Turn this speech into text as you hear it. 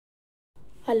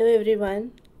Hello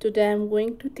everyone. Today I am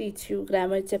going to teach you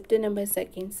grammar chapter number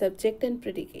 2, subject and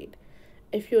predicate.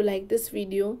 If you like this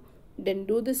video, then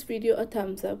do this video a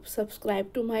thumbs up,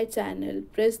 subscribe to my channel,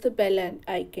 press the bell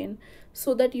icon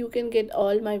so that you can get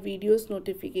all my videos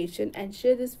notification and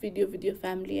share this video with your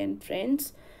family and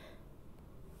friends.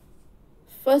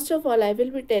 First of all, I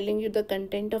will be telling you the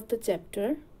content of the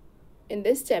chapter. In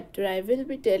this chapter, I will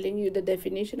be telling you the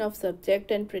definition of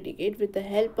subject and predicate with the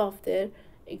help of their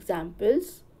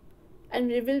examples, and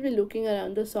we will be looking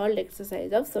around the solved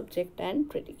exercise of subject and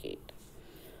predicate.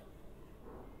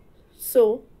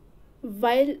 So,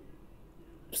 while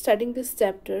studying this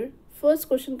chapter, first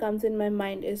question comes in my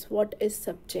mind is, what is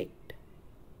subject?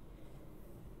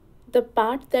 The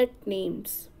part that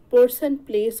names person,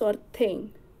 place or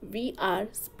thing we are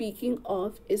speaking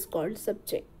of is called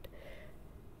subject.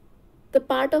 The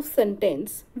part of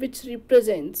sentence which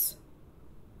represents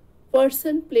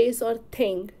person, place or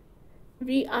thing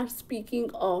we are speaking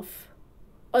of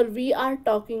or we are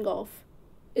talking of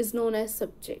is known as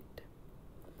subject.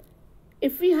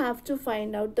 If we have to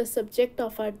find out the subject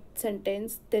of our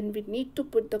sentence, then we need to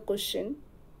put the question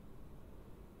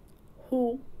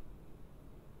who,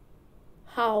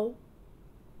 how,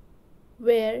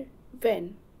 where,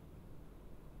 when.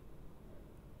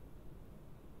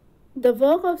 The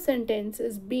work of sentence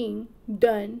is being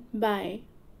done by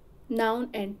noun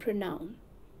and pronoun.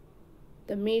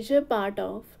 The major part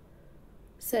of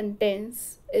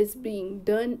sentence is being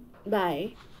done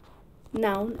by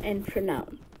noun and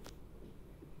pronoun.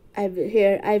 I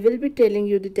will be telling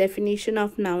you the definition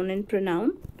of noun and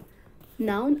pronoun.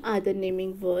 Noun are the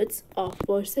naming words of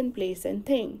person, place and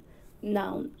thing.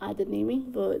 Noun are the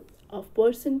naming words of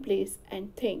person, place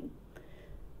and thing.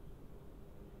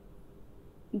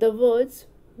 The words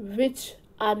which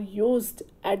are used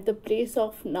at the place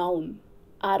of noun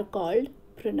are called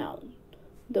pronoun.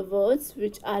 The words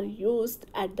which are used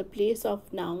at the place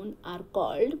of noun are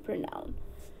called pronoun.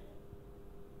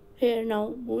 Here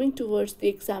now, moving towards the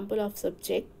example of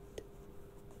subject.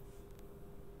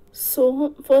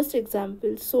 First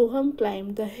example, Soham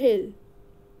climbed the hill.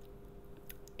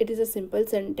 It is a simple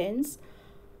sentence.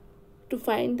 To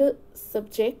find the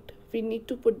subject, we need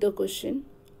to put the question,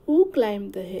 who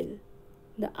climbed the hill?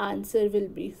 The answer will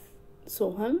be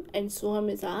Soham, and Soham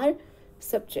is our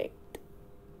subject.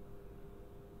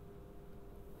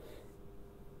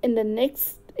 In the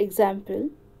next example,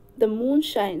 the moon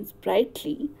shines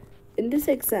brightly. In this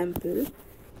example,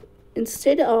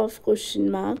 instead of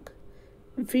question mark,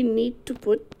 we need to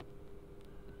put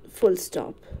full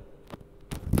stop.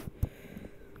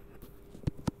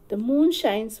 The moon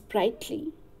shines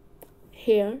brightly.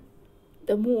 Here,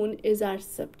 the moon is our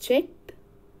subject.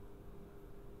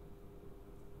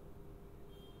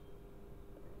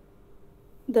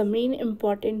 The main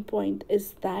important point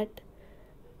is that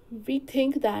we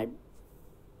think that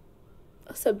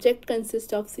a subject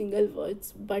consists of single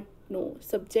words, but no,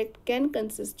 subject can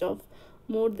consist of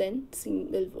more than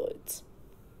single words.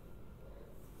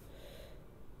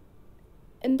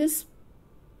 In this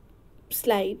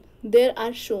slide, there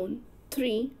are shown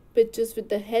 3 pictures with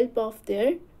the help of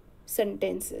their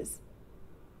sentences.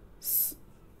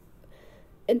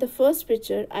 In the first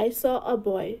picture, I saw a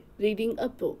boy reading a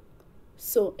book.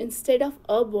 So instead of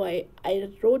a boy, I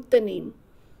wrote the name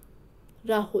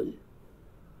Rahul.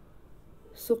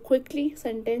 So quickly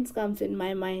sentence comes in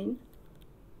my mind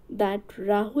that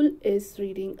Rahul is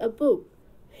reading a book.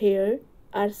 Here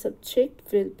our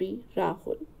subject will be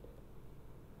Rahul.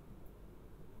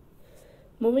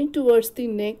 Moving towards the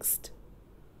next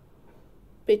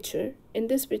picture. In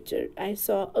this picture, I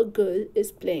saw a girl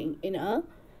is playing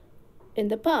in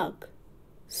the park.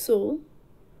 So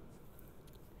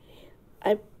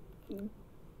I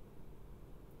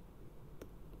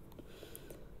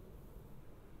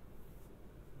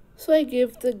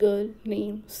give the girl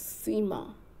name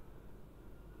Seema.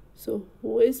 So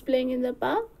who is playing in the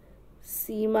park?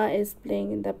 Seema is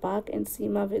playing in the park, and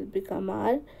Seema will become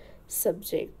our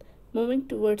subject. Moving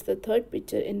towards the third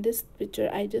picture. In this picture,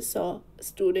 I just saw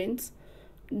students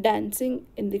dancing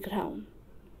in the ground.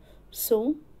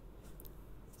 So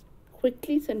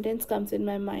quickly sentence comes in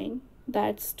my mind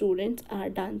that students are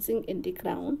dancing in the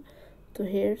ground. So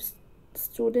here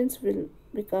students will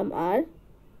become our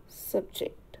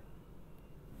subject.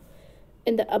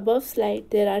 In the above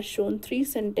slide, there are shown 3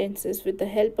 sentences with the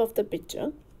help of the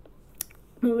picture.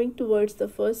 Moving towards the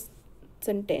first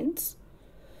sentence,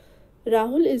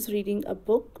 Rahul is reading a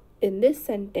book. In this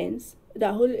sentence,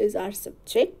 Rahul is our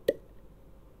subject.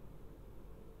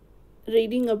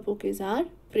 Reading a book is our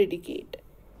predicate.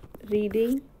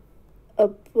 Reading a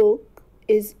book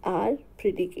is our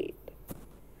predicate.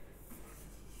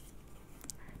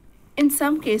 In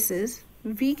some cases,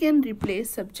 we can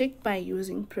replace subject by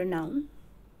using pronoun.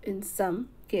 In some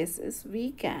cases,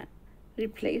 we can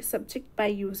replace subject by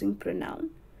using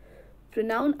pronoun.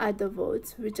 Pronoun are the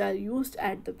words which are used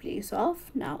at the place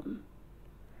of noun.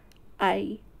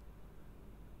 I,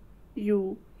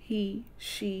 you, he,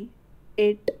 she,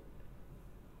 it,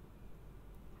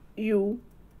 you,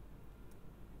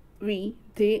 we,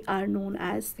 they are known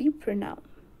as the pronoun.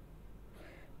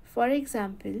 For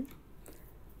example,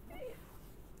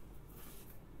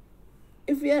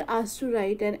 if we are asked to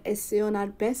write an essay on our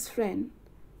best friend,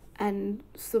 and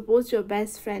suppose your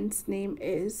best friend's name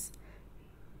is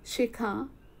Shikha,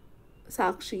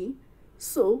 Sakshi,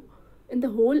 so in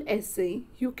the whole essay,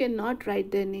 you cannot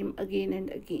write their name again and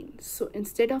again. So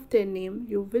instead of their name,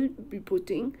 you will be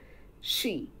putting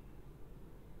she.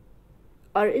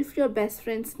 Or if your best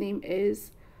friend's name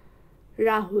is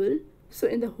Rahul, so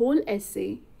in the whole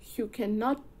essay, you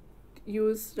cannot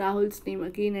use Rahul's name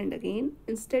again and again.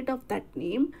 Instead of that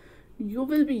name, you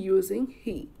will be using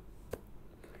he.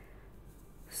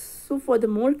 So for the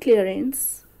more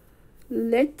clearance,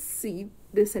 let's see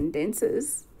the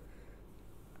sentences.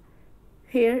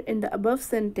 Here in the above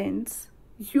sentence,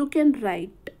 you can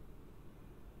write,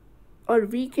 or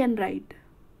we can write,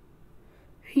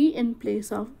 he in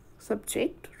place of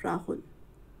subject Rahul.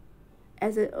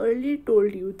 As I earlier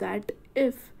told you that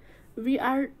if we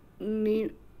are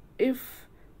naming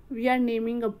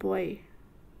a boy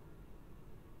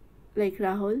like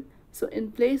Rahul, so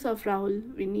in place of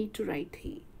Rahul we need to write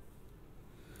he.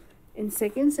 In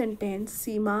second sentence,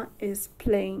 Seema is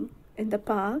playing in the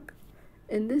park.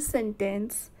 In this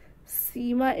sentence,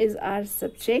 Seema is our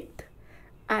subject,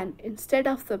 and instead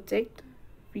of subject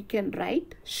we can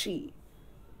write she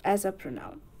as a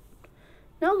pronoun.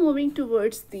 Now moving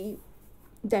towards the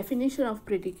definition of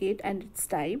predicate and its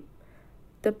type,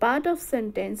 the part of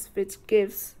sentence which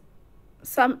gives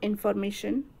some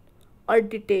information or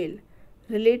detail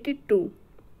related to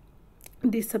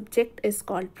the subject is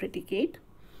called predicate.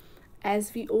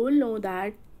 As we all know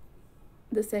that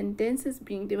the sentence is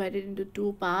being divided into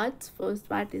two parts. First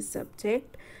part is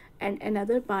subject and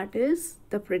another part is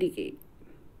the predicate.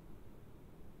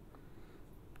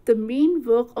 The main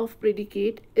work of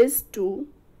predicate is to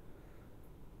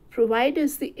provide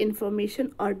us the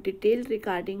information or detail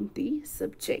regarding the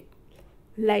subject,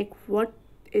 like what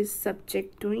is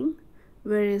subject doing,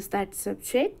 where is that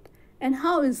subject, and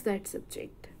how is that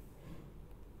subject.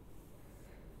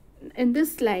 In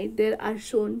this slide, there are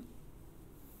shown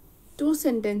two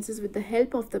sentences with the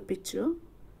help of the picture.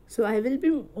 So I will be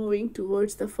moving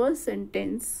towards the first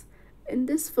sentence. In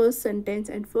this first sentence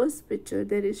and first picture,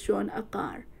 there is shown a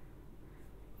car.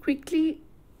 Quickly,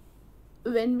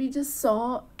 when we just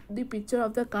saw the picture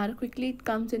of the car, quickly it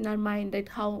comes in our mind that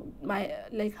how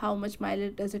much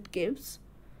mileage does it gives,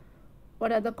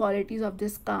 what are the qualities of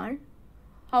this car,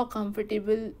 how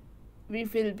comfortable we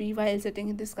will be while sitting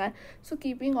in this car. So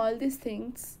keeping all these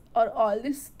things or all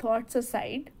these thoughts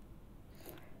aside,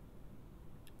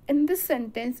 in this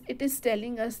sentence it is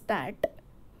telling us that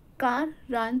car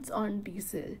runs on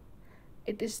diesel.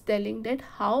 It is telling that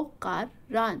how car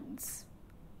runs.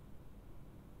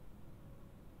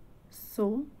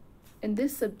 So in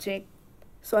this sentence,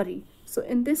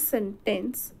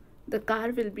 the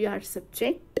car will be our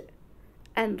subject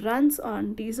and runs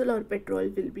on diesel or petrol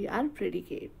will be our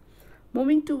predicate.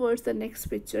 Moving towards the next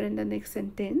picture and the next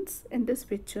sentence, in this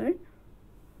picture,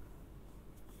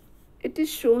 it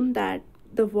is shown that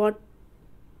the river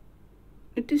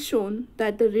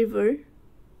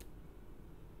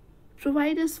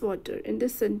provides us water in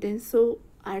this sentence. So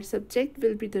our subject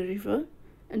will be the river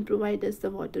and provide us the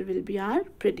water will be our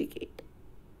predicate.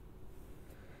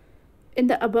 In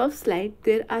the above slide,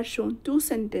 there are shown two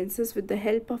sentences with the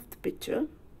help of the picture.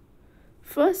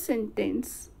 First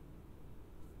sentence,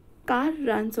 car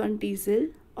runs on diesel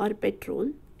or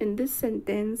petrol. In this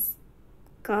sentence,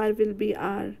 car will be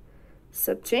our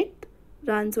subject,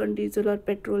 runs on diesel or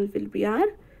petrol will be our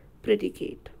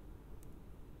predicate.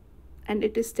 And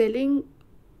it is telling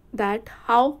that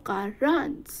how car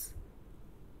runs.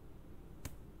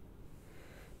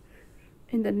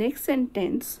 In the next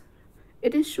sentence,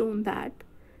 it is shown that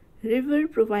river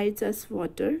provides us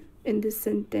water. In this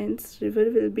sentence, river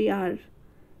will be our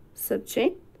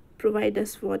subject, provide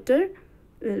us water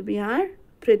will be our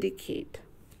predicate.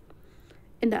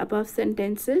 In the above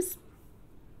sentences,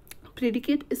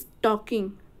 predicate is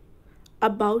talking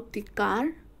about the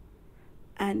car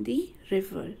and the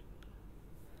river.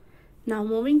 Now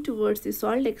moving towards the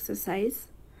solved exercise,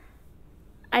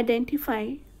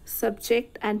 identify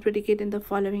subject and predicate in the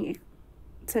following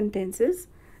sentences.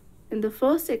 in the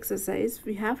first exercise,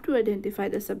 we have to identify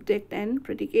the subject and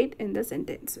predicate in the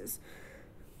sentences.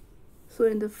 So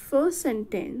in the first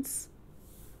sentence,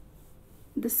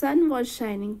 the sun was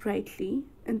shining brightly.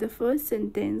 In the first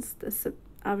sentence,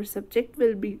 our subject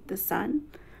will be the sun.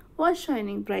 Was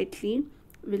shining brightly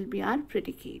will be our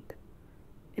predicate.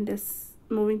 In this,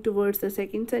 moving towards the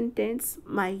second sentence,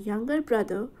 my younger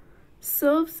brother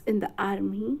serves in the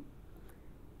army.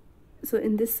 So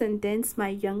in this sentence, my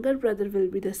younger brother will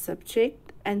be the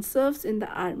subject and serves in the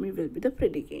army will be the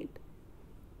predicate.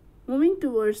 Moving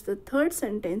towards the third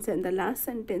sentence and the last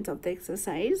sentence of the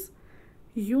exercise,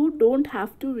 you don't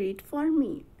have to wait for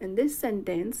me. In this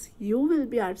sentence, you will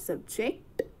be our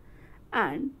subject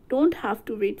and don't have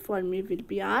to wait for me will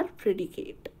be our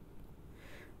predicate.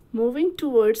 Moving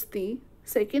towards the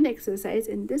second exercise,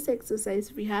 in this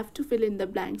exercise, we have to fill in the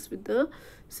blanks with the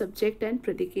subject and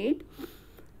predicate.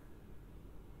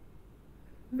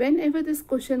 Whenever this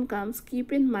question comes,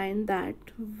 keep in mind that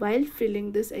while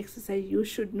filling this exercise, you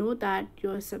should know that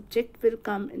your subject will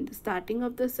come in the starting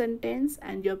of the sentence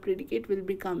and your predicate will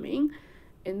be coming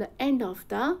in the end of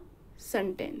the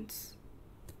sentence.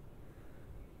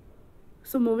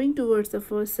 So moving towards the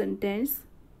first sentence,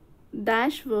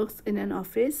 Dash works in an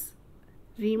office.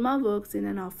 Rima works in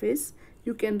an office.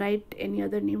 You can write any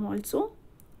other name also,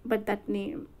 but that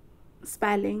name,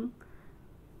 spelling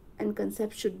and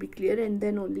concept should be clear, and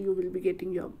then only you will be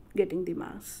getting the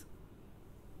marks.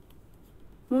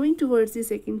 Moving towards the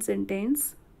second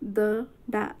sentence, the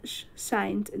dash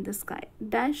shines in the sky.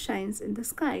 Dash shines in the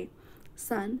sky.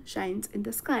 Sun shines in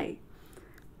the sky.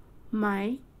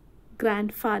 My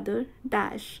grandfather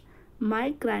dash.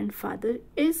 My grandfather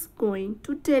is going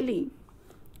to Delhi.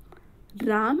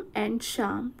 Ram and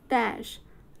Sham dash.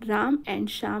 Ram and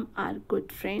Sham are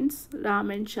good friends. Ram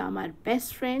and Sham are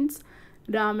best friends.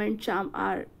 Ram and Sham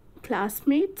are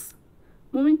classmates.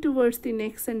 Moving towards the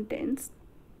next sentence,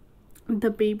 the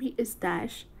baby is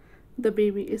dash. The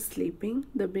baby is sleeping.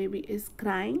 The baby is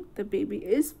crying. The baby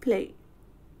is playing.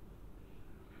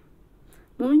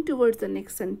 Moving towards the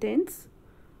next sentence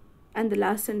and the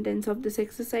last sentence of this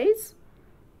exercise,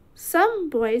 some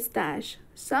boys dash.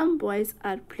 Some boys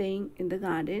are playing in the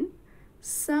garden.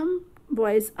 Some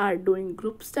boys are doing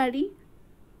group study.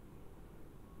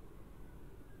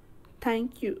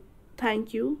 Thank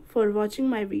you for watching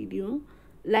my video.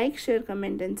 Like, share,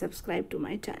 comment and subscribe to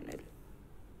my channel.